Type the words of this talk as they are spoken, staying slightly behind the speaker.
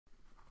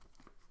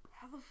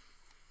the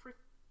frick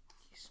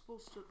you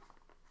supposed to...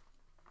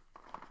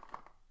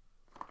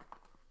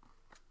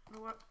 You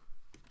know what?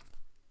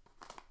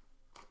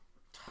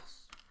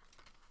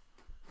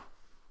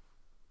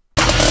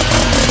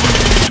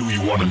 Do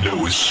you want to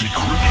know his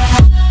secret?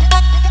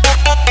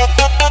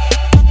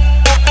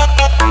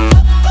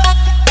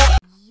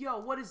 Yo,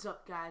 what is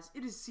up, guys?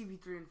 It is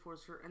CV3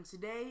 Enforcer, and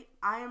today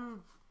I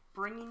am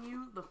bringing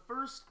you the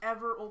first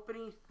ever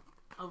opening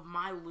of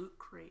my Loot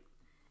Crate.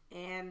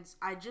 And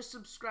I just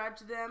subscribed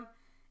to them,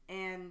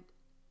 and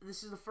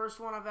this is the first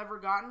one I've ever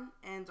gotten,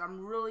 and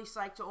I'm really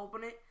psyched to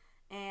open it.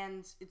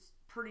 And it's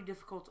pretty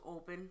difficult to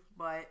open,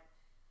 but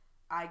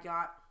I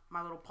got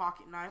my little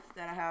pocket knife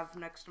that I have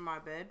next to my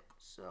bed,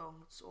 so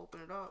let's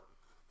open it up.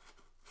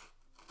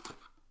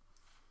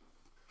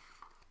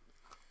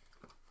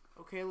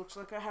 Okay, looks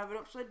like I have it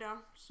upside down,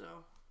 so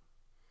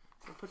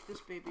I'll put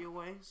this baby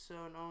away so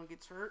no one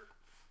gets hurt.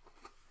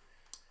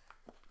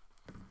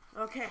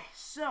 Okay,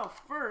 so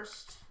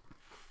first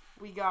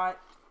we got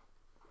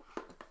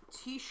a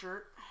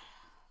t-shirt.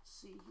 Let's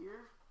see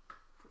here.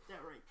 Put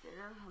that right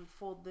there.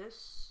 Unfold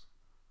this.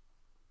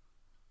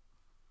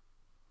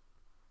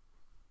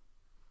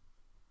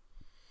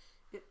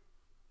 It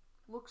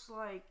looks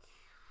like...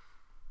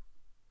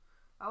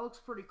 that looks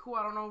pretty cool.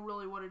 I don't know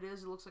really what it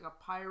is. It looks like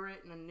a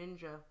pirate and a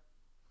ninja.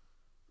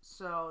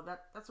 So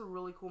that's a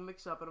really cool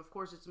mix-up. And of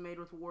course it's made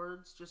with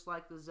words, just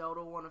like the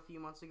Zelda one a few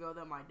months ago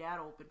that my dad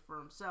opened for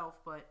himself.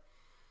 But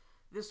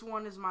this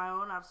one is my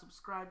own. I've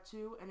subscribed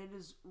to, and it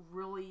is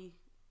really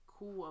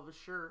cool of a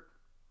shirt.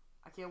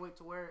 I can't wait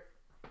to wear it.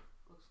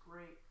 Looks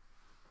great.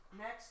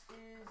 Next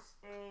is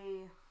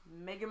a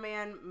Mega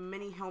Man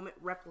mini helmet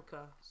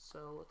replica.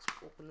 So let's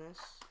open this.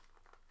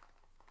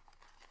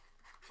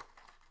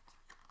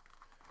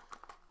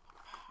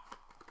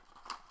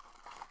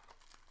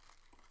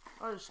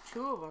 Oh, there's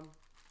two of them.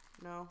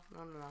 No,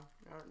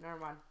 never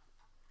mind.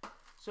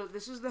 So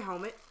this is the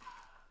helmet,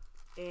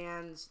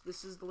 and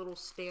this is the little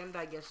stand,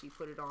 I guess you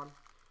put it on.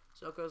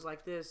 So it goes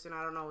like this, and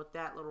I don't know what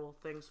that little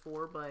thing's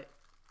for, but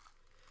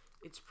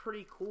it's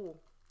pretty cool.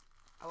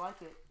 I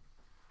like it.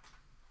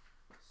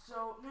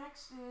 So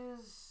next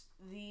is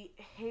the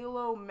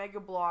Halo Mega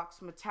Bloks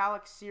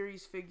Metallic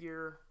Series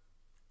figure.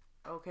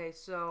 Okay,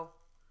 so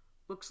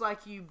looks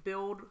like you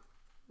build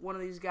one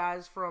of these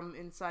guys from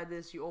inside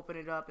this. You open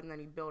it up and then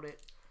you build it.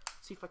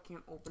 Let's see if I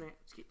can't open it.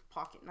 Let's get the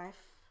pocket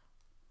knife.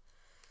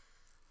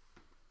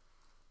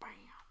 Bam.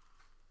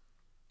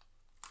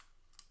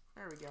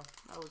 There we go.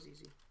 That was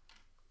easy.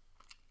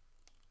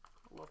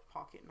 I love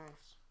pocket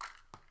knives.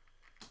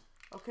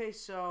 Okay,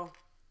 so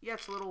yeah,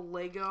 it's a little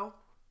Lego,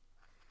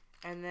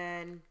 and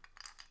then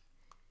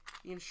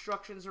the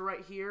instructions are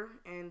right here,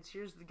 and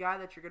here's the guy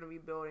that you're going to be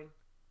building.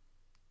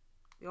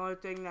 The only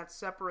thing that's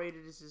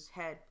separated is his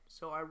head,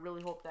 so I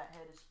really hope that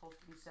head is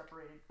supposed to be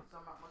separated, because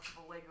I'm not much of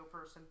a Lego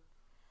person.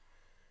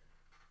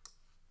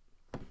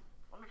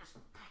 Let me just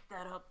pick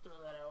that up, throw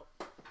that out.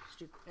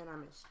 Stupid, and I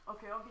missed.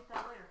 Okay, I'll get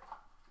that later.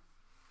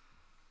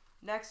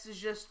 Next is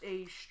just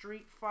a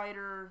Street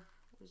Fighter.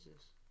 What is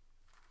this?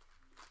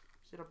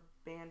 Is it a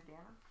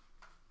bandana?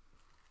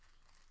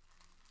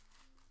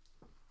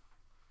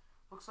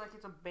 Looks like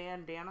it's a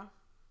bandana.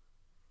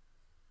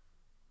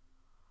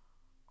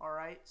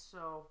 Alright,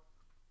 so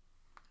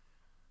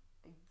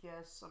I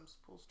guess I'm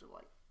supposed to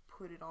like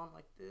put it on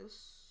like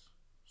this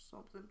or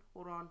something.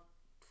 Hold on.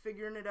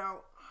 Figuring it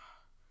out.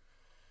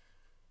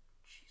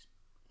 Jeez.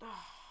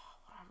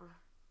 Whatever.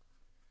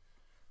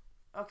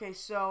 Okay,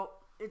 so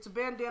it's a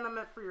bandana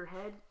meant for your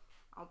head.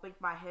 I don't think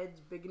my head's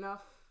big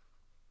enough.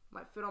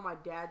 Might fit on my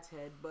dad's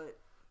head, but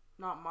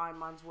not mine.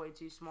 Mine's way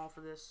too small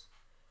for this.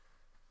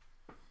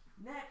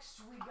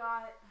 Next, we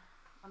got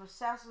an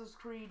Assassin's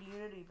Creed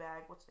Unity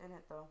bag. What's in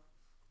it, though?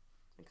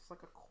 I think it's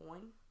like a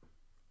coin.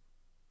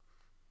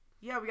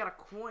 Yeah, we got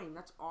a coin.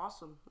 That's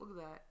awesome. Look at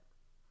that.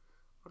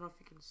 I don't know if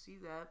you can see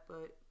that,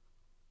 but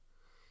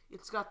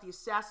it's got the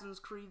Assassin's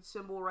Creed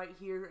symbol right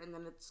here, and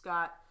then it's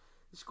got,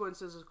 this coin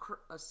says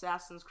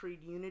Assassin's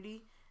Creed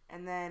Unity,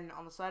 and then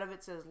on the side of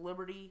it says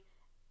Liberty,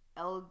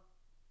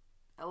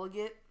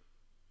 Elegate,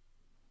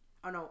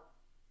 oh no,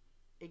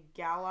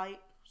 Egalite,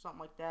 something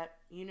like that,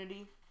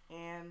 Unity,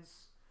 and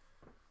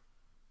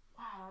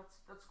wow,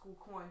 that's a cool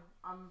coin.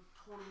 I'm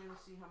totally gonna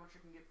see how much I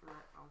can get for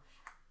that. Oh,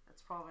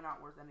 that's probably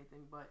not worth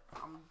anything, but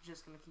I'm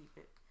just gonna keep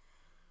it.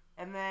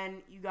 And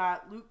then you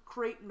got Loot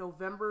Crate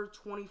November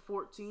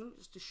 2014,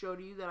 just to show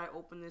to you that I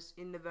opened this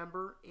in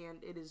November,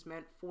 and it is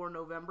meant for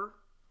November.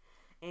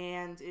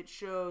 And it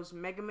shows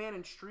Mega Man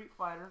and Street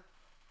Fighter.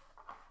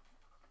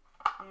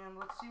 And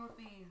let's see what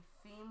the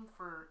theme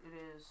for it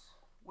is.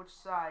 Which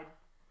side?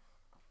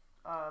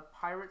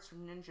 Pirates or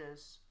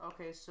ninjas?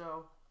 Okay,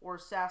 so, or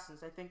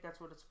assassins. I think that's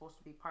what it's supposed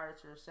to be,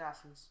 pirates or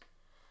assassins.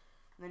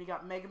 And then you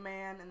got Mega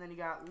Man, and then you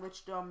got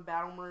Lichdom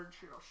Battle Merge.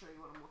 Here, I'll show you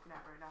what I'm looking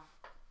at right now.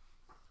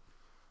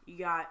 You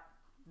got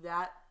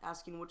that,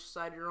 asking which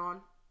side you're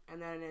on.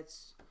 And then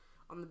it's,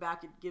 on the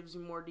back it gives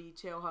you more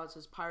detail, how it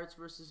says Pirates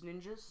versus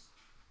Ninjas.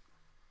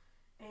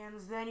 And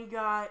then you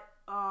got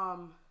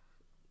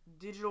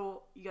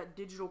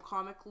digital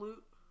comic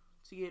loot.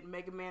 to get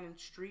Mega Man and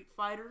Street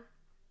Fighter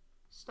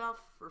stuff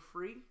for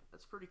free.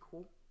 That's pretty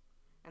cool.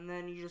 And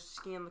then you just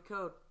scan the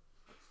code.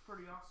 That's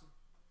pretty awesome.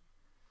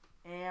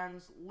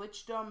 And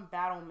Lichdom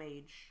Battle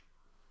Mage.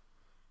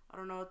 I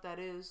don't know what that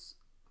is,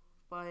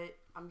 but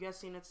I'm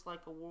guessing it's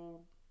like a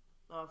world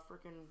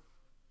freaking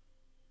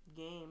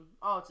game.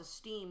 Oh, it's a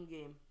Steam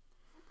game.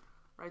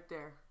 Right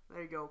there.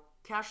 There you go.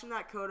 Cash in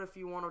that code if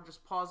you want to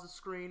just pause the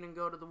screen and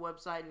go to the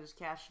website and just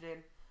cash it in.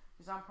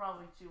 Because I'm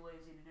probably too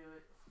lazy to do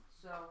it.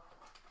 So,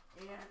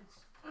 and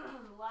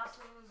the last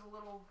thing is a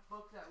little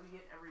book that we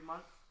get every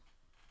month.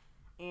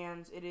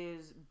 And it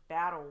is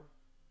Battle.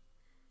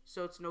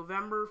 So it's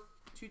November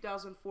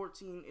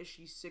 2014,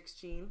 issue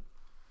 16.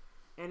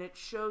 And it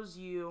shows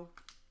you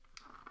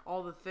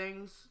all the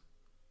things.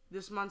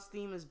 This month's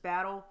theme is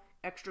Battle,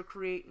 extra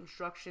create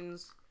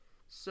instructions.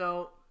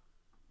 So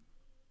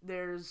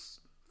there's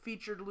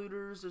featured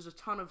looters. There's a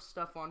ton of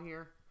stuff on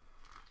here.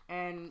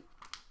 And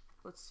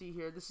let's see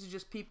here. This is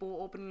just people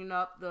opening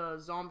up the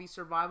zombie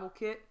survival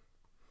kit.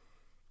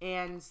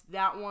 And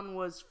that one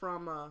was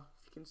from,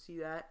 if you can see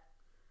that.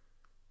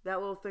 That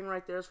little thing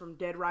right there is from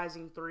Dead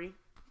Rising 3.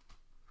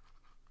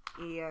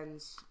 And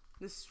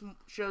this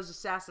shows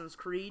Assassin's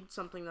Creed,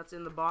 something that's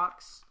in the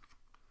box.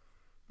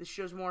 This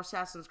shows more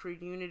Assassin's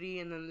Creed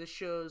Unity. And then this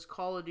shows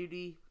Call of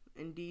Duty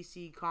and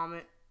DC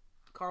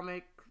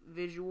comic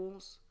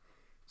visuals.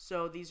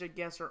 So these, I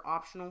guess, are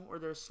optional, or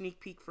they're a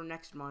sneak peek for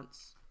next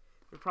month's.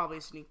 They're probably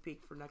a sneak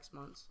peek for next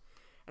month's.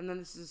 And then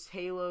this is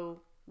Halo,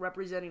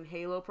 representing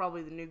Halo,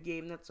 probably the new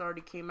game that's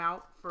already came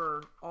out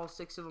for all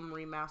 6 of them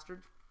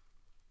remastered.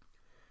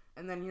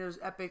 And then here's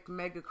Epic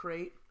Mega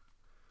Crate,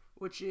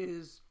 which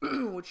is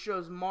which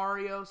shows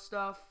Mario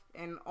stuff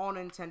and all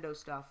Nintendo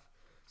stuff,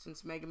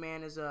 since Mega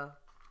Man is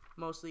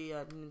mostly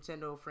a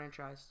Nintendo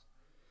franchise.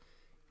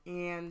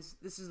 And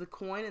this is the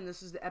coin, and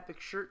this is the Epic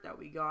shirt that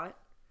we got.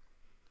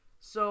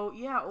 So,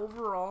 yeah,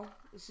 overall,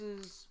 this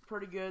is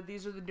pretty good.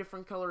 These are the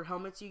different color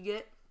helmets you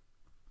get.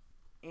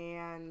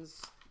 And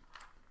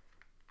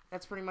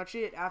that's pretty much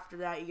it. After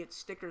that, you get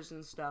stickers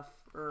and stuff.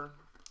 Or,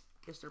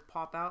 I guess they're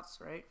pop-outs,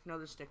 right? No,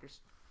 they're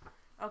stickers.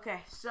 Okay,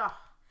 so,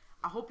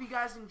 I hope you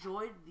guys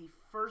enjoyed the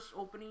first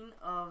opening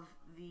of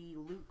the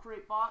Loot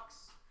Crate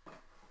box.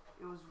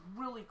 It was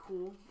really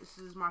cool. This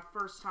is my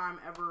first time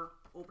ever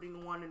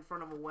opening one in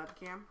front of a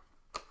webcam.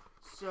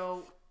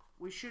 So,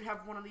 we should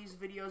have one of these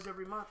videos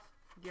every month.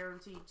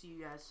 Guaranteed to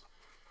you guys.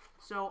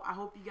 So I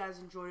hope you guys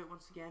enjoyed it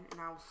once again,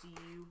 and I will see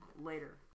you later.